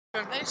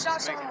They shot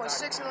someone with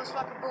 6 of those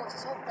fucking bullets.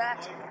 His whole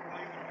back's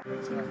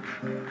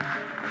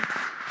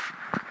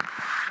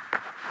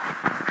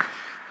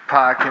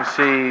Pot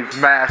conceived,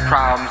 math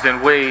problems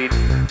and weed.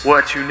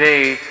 What you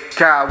need,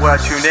 got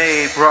what you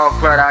need.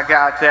 Broke, but I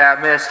got that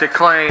Mr.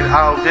 Clean.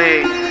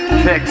 OD,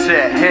 fix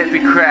it,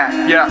 hippie crap,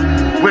 yeah.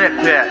 Whip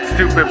it,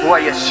 stupid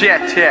boy, you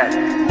shit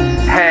it.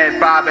 Head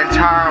bob and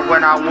turn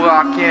when I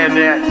walk in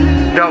it.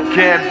 No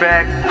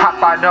gimmick,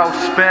 Popeye no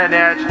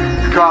spinach.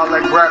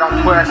 Garlic bread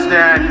I'm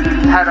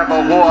twisting. Head of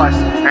a horse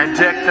and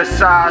dick the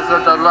size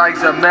of the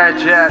legs of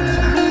midgets.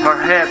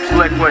 Her hips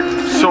liquid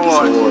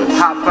swords.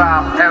 Hop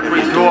out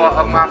every door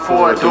of my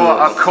 4-door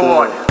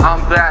Accord.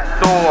 I'm that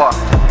Thor.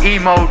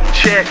 Emo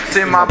chicks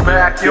in my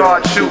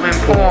backyard shooting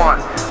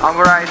porn. I'm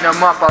writing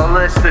them up a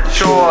list of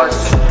chores.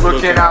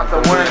 Looking out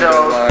the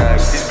window.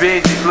 These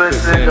bitches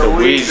listening to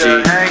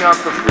Weezer. Hang up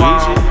the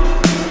phone.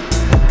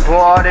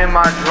 Bored in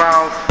my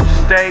drone.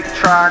 State,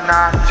 try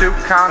not to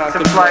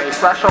contemplate.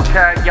 Special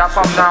K, yup,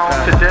 I'm known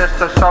to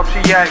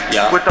disassociate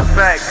with the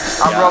fake.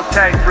 I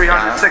rotate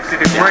 360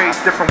 degrees,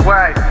 different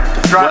way.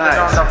 Driving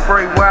on the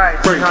freeway,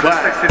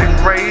 360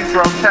 degrees,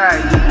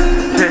 rotate.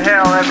 To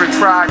hell, every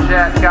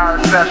project got a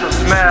special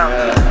smell.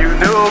 You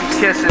noobs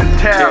kiss and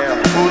tell.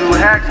 Voodoo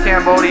hex,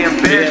 Cambodian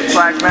bitch,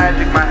 black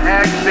magic, my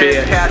ex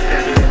bitch,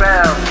 casting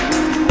spells.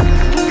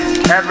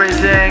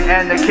 Everything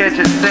in the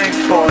kitchen sinks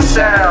for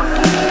sale.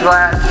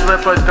 Glass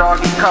slippers,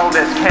 doggy cold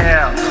as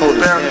hell.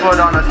 Barefoot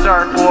on a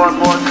surfboard,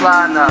 board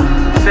sliding a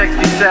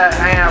 60 set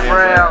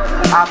handrail.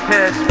 I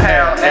piss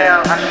pale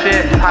L, I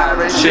shit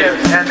pirate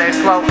ships, and they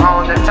float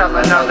on to tell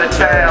another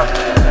tale.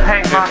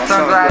 Paint my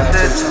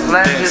sunglasses,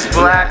 lenses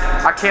black.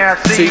 I can't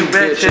see you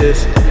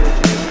bitches.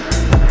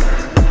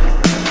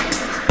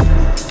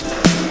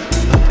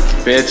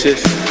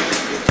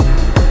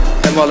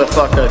 That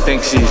motherfucker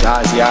thinks he's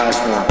Ozzy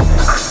Osbourne.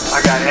 I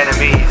got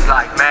enemies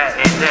like Matt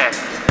and Nick.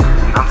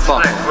 I'm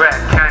slick, red,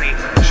 county,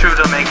 shoot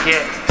 'em and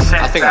get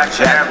sent back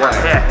to every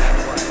hit.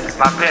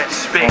 My bitch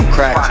speaks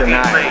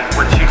Swahili,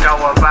 what you know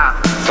about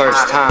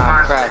first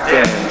time crack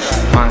binge,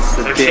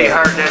 monster dick. If she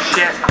heard that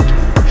shit,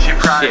 she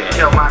probably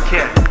kill my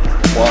kid.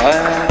 What?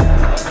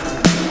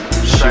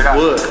 She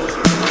would.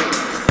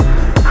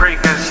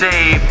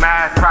 Preconceived,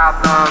 math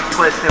problems,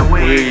 twisting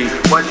weed.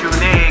 What you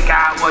need,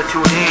 got what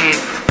you need.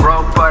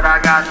 Broke, but I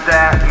got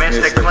that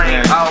Mr.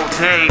 Clean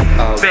OD.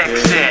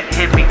 Fix it,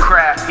 hippie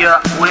crap,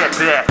 yup, whip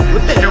it.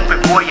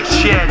 Stupid boy, you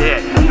shit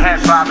it. Head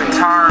bob and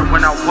turn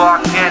when I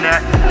walk in it.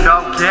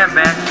 No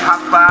gimmick,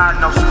 Popeye,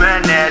 no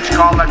spinach.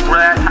 Garlic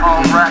bread,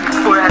 all right,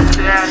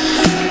 twisted.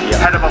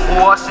 Head of a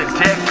horse and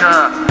dick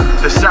up.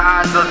 The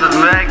size of the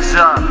legs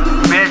up.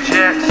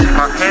 Midgets,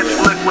 her hips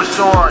liquid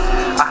swords.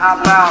 I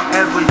hop out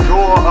every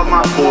door of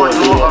my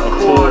 4-door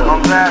Accord.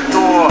 On that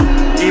door,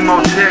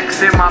 emo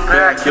chicks in my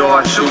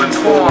backyard shooting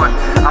porn.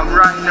 I'm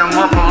writing them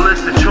up a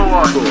list of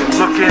chores.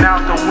 Looking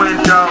out the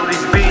window,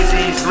 these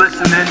BZs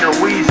listening to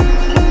Weezy.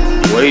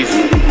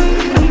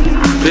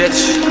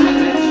 Bitch.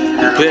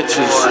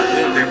 Bitches.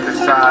 The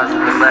size of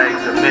the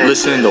legs of midgets.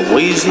 Listening to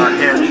Weezy. My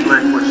hips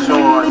liquid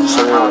swords. I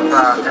hop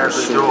out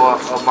every door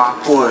of my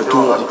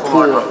 4-door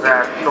Accord. On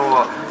that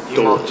door,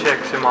 emo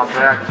chicks in my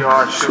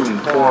backyard shooting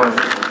porn.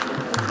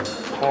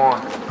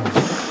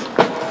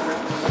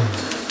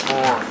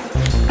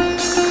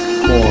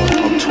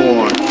 I'm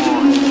torn.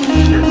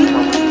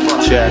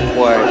 Jack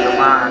White.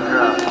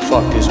 I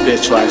fucked this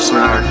bitch last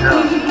night.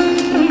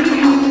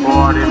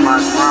 Bored in my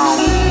throne.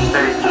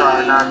 Stay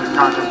try not to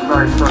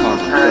contemplate. Special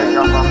K,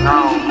 up I'm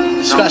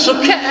known. Special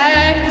K.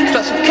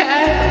 Special K.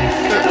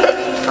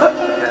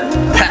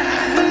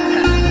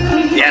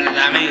 Yeah, know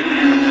what I mean?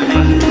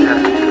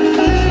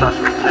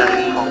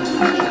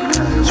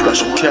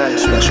 Special K.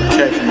 Special K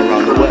from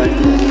around the way.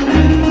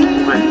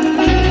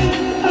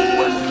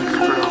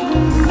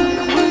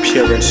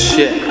 Pure as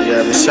shit, you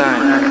ever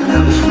seen?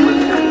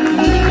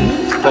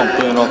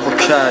 Bumping off a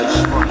cage.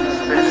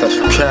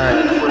 Special K.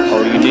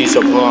 All you need's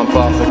a bump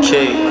off a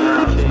key.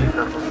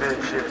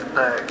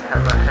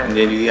 And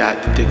then you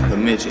got the dick of a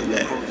midget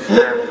leg.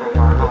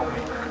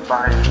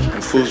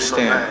 And food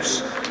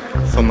stamps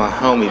for my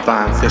homie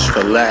buying fish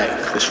fillet.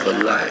 Fish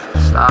fillet.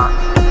 Stop.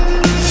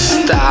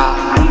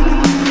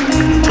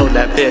 Told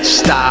that bitch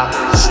stop.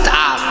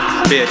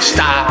 Bitch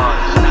stop.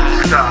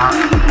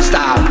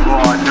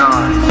 Boy,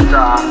 done.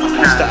 Stop.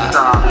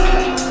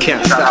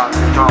 Can't stop.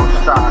 Don't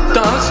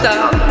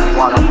stop.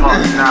 What the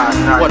fuck not?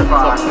 What the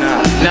fuck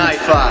not? Night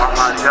Fox. Oh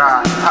my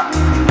God.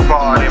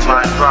 Bored in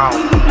my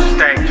throne.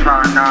 Stay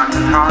trying not to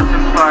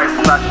contemplate.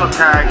 Special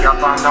tag.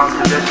 Yup, I'm known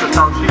to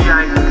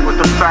disassociate with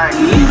the fake.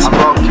 I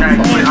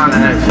rotate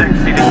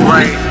 360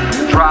 degrees.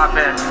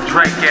 Dropping,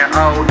 drinking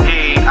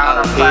OE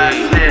out of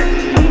plastic.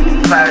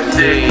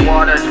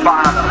 Water's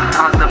bottom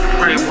on the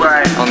freeway.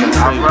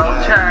 I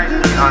rotate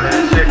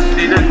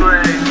 360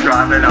 degrees,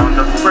 driving on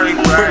the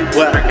freeway.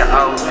 Drinking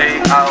OE,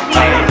 I'm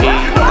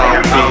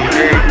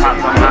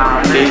on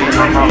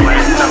my way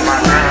to my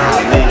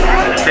town.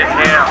 To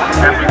hell,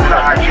 every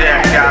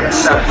project got a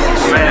special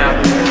smell.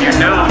 You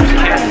noobs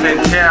kiss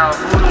and tell.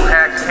 Voodoo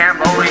hex,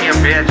 Cambodian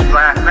bitch,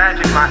 black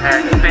magic, my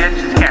ex bitch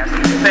is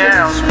casting spells.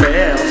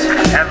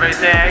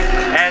 everything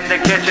in the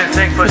kitchen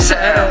sink for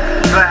sale.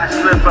 Glass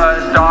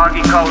slippers,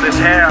 doggy cold as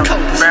hell.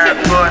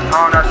 Barefoot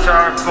on a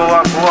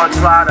surfboard, board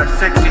slider,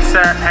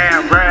 60-cent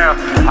handrail.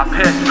 I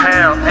piss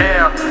pale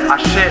ale, I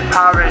shit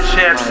pirate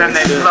ships and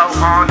they float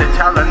on to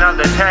tell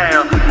another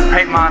tale.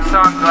 Paint my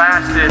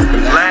sunglasses,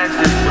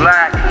 lenses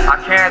black.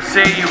 I can't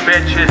see you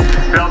bitches.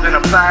 Building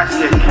a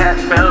plastic,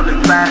 cats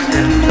building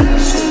plastic.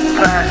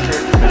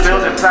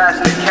 Building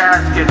plastic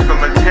caskets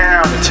from a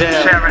town.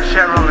 Sharon,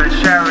 Cheryl, and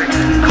Sherry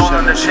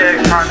calling the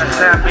chick, trying to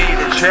send me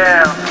to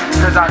jail.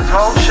 Cause I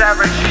told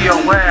Sharon she a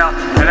whale,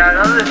 and that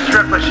other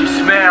stripper she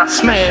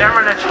smells.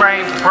 Sharon a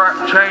train wreck,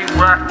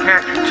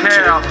 can't you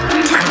tell?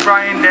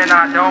 Brain, then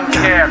I don't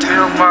care.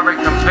 Bill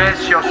Murray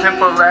convinced you're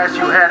simple as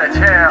you had a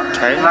tail.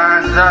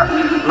 Lines up,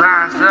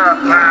 lines up,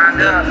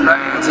 lined up,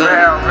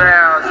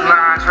 rails,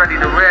 lines ready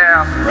to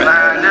rail.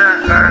 Lined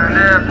up,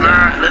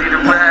 lines ready to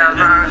rail,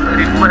 lines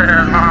ready to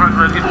rail, lines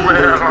ready to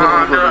rail,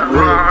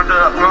 lined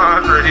up,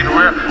 lines ready to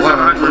rail,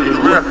 lines ready to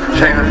rail.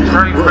 Chain of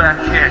train wreck,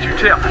 can't you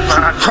tell?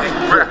 Lines ready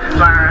to rail,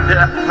 lined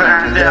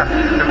up.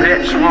 The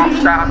bitch won't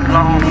stop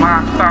blowing my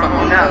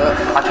phone up.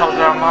 I told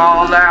her I'm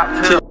all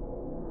out too.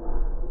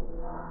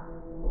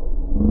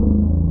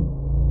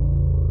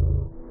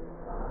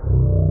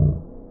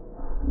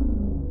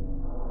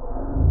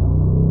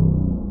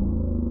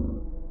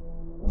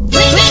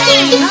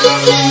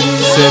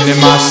 Sitting in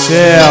my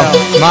cell,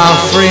 mind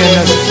free in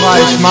this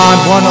place, mind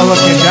wanna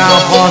looking down,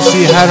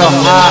 policy head up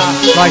high,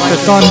 like the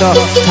thunder,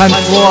 10th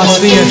floor,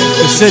 seeing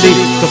the city,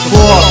 the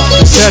floor,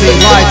 the city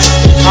lights,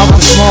 out the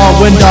small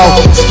window,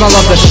 smell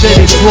of the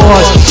shitty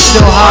floors,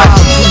 still high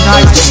from 2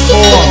 nights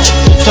before,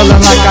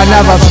 feeling like I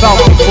never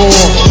felt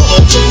before.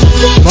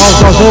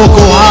 Mcscrew,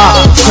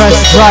 Chris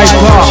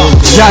Draper,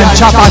 Jen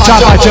Chopper,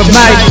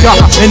 Jamaica,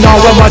 in the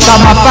room without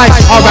my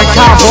face, or a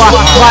cowboy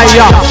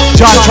player,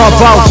 John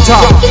Travolta.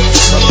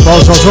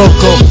 Mcscrew,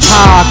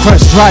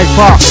 Chris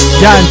Draper,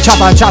 Jen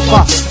Chopper,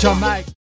 Jamaica.